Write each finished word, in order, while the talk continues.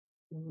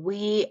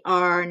We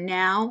are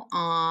now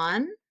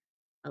on,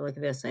 oh, look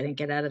at this. I didn't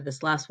get out of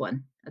this last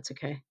one. That's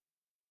okay.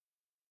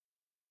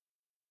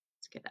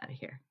 Let's get out of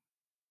here.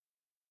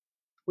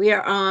 We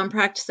are on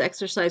practice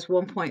exercise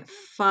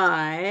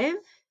 1.5.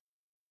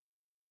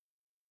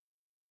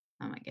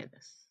 Oh my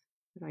goodness.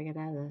 How do I get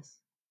out of this?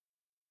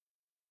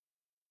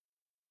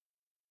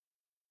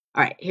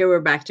 All right, here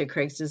we're back to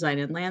Craig's Design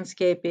and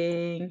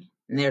Landscaping.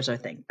 And there's our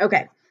thing.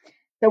 Okay,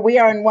 so we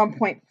are in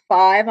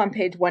 1.5 on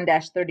page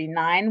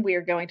 1-39. We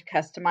are going to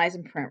customize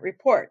and print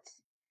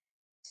reports.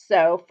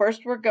 So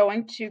first we're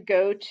going to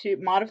go to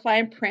modify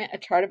and print a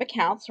chart of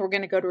accounts. So we're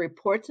going to go to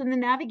reports in the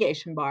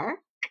navigation bar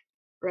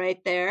right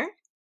there.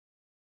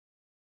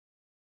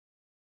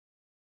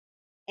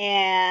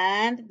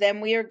 And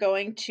then we are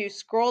going to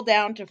scroll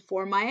down to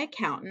For My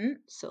Accountant.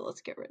 So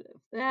let's get rid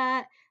of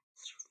that.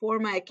 For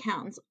My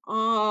Accountants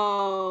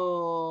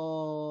all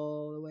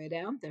the way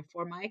down to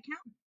For My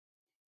Accountant.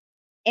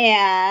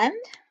 And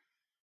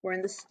we're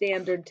in the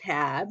Standard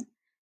tab.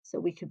 So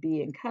we could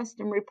be in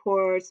Custom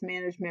Reports,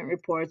 Management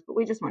Reports, but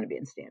we just want to be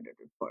in Standard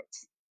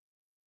Reports.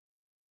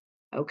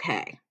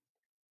 Okay.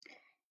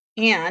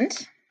 And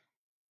of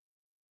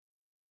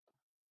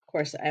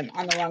course, I'm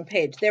on the wrong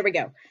page. There we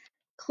go.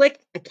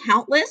 Click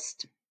Account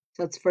List.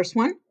 So that's the first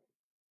one.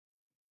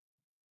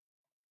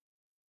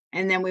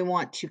 And then we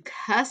want to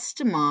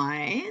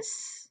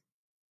customize.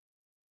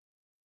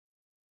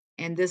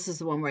 And this is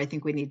the one where I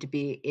think we need to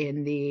be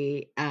in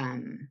the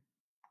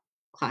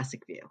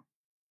classic view.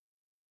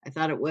 I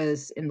thought it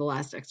was in the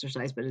last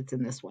exercise, but it's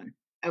in this one.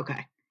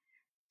 Okay.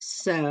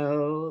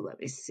 So let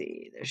me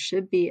see. There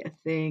should be a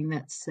thing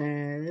that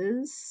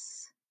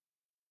says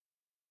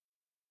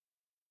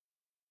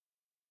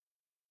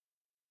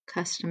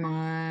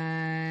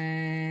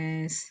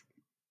customize.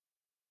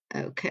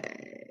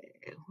 Okay.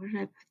 Where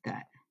did I put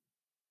that?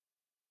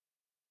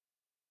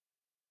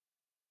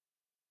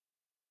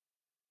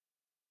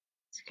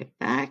 Let's get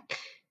back.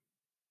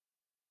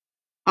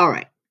 All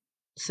right.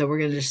 So we're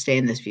going to just stay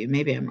in this view.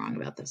 Maybe I'm wrong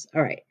about this.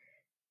 All right.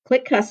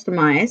 Click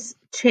Customize,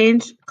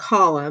 change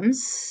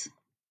columns.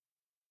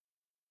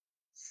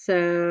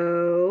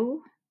 So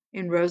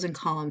in rows and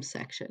columns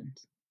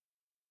sections.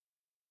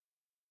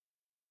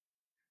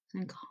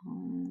 And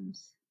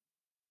columns.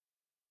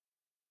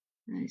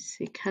 I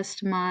see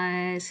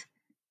Customize.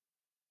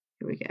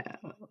 Here we go.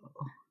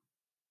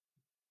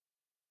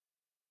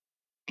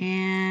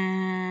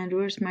 And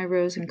where's my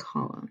rows and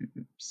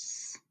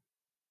columns?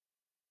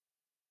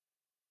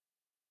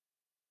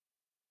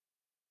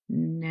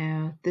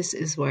 No, this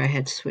is where I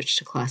had to switch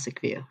to classic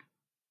view.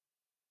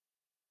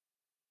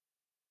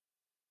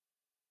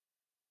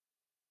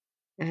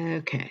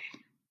 Okay.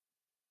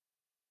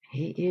 I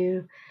hate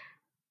you.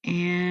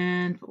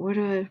 And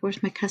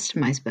where's my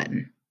customize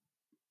button?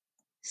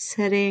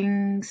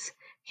 Settings.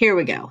 Here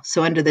we go.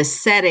 So under the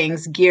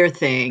settings gear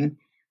thing,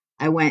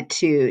 I went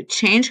to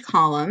change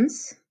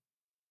columns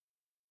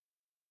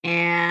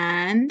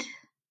and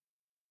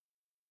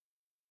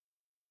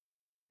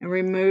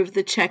remove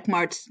the check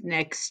marks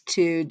next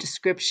to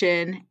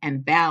description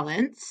and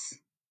balance.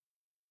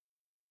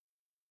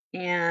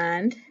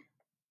 And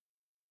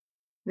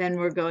then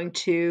we're going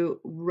to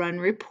run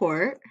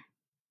report.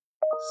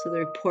 So the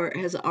report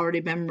has already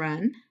been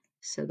run,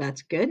 so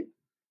that's good.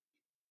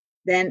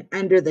 Then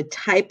under the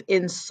type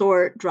in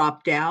sort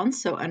drop down,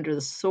 so under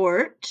the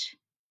sort,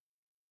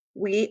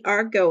 we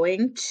are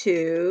going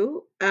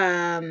to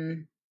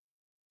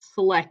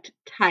select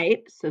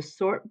type, so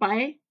sort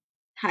by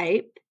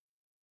type,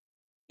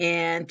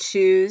 and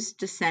choose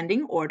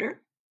descending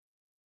order.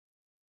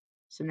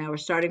 So now we're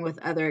starting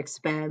with other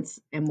expense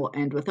and we'll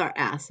end with our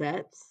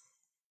assets.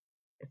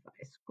 If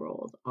I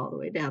scrolled all the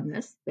way down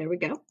this, there we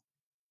go.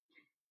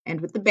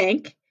 End with the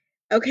bank.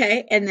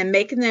 Okay, and then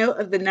make a note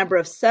of the number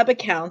of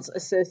sub-accounts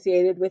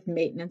associated with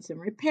maintenance and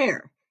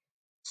repair.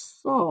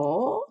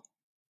 So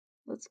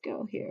let's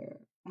go here.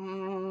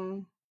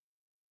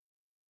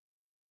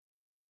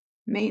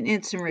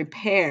 Maintenance and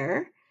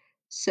repair.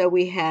 So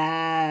we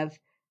have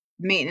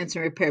maintenance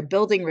and repair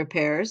building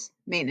repairs,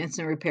 maintenance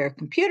and repair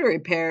computer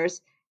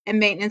repairs, and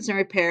maintenance and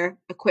repair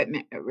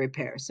equipment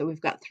repairs. So we've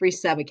got 3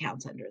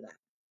 sub-accounts under that.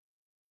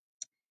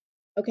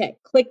 Okay,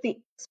 click the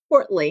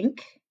export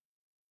link.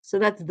 So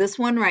that's this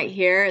one right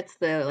here. It's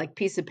the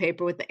piece of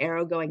paper with the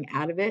arrow going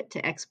out of it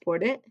to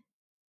export it.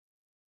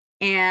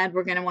 And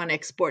we're going to want to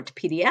export to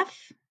PDF.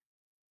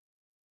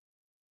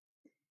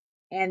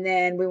 And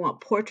then we want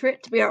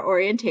portrait to be our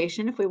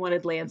orientation. If we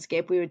wanted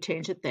landscape, we would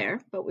change it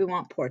there, but we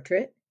want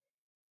portrait.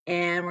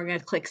 And we're going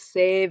to click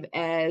Save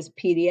as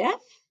PDF.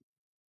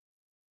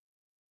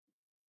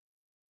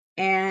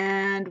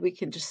 And we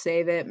can just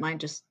save it. Mine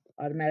just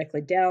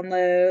automatically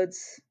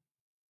downloads.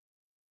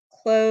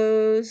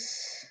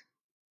 Close.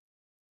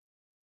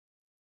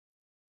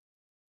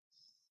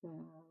 So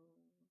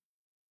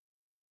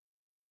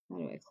how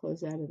do I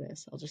close out of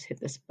this? I'll just hit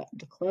this button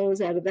to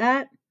close out of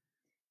that.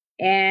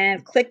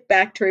 And click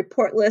back to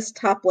report list,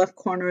 top left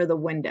corner of the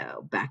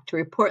window. Back to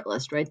report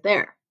list right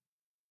there.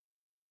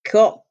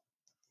 Cool.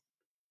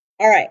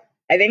 All right.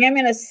 I think I'm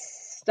going to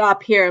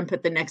stop here and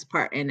put the next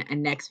part in a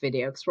next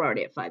video because we're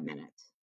already at 5 minutes.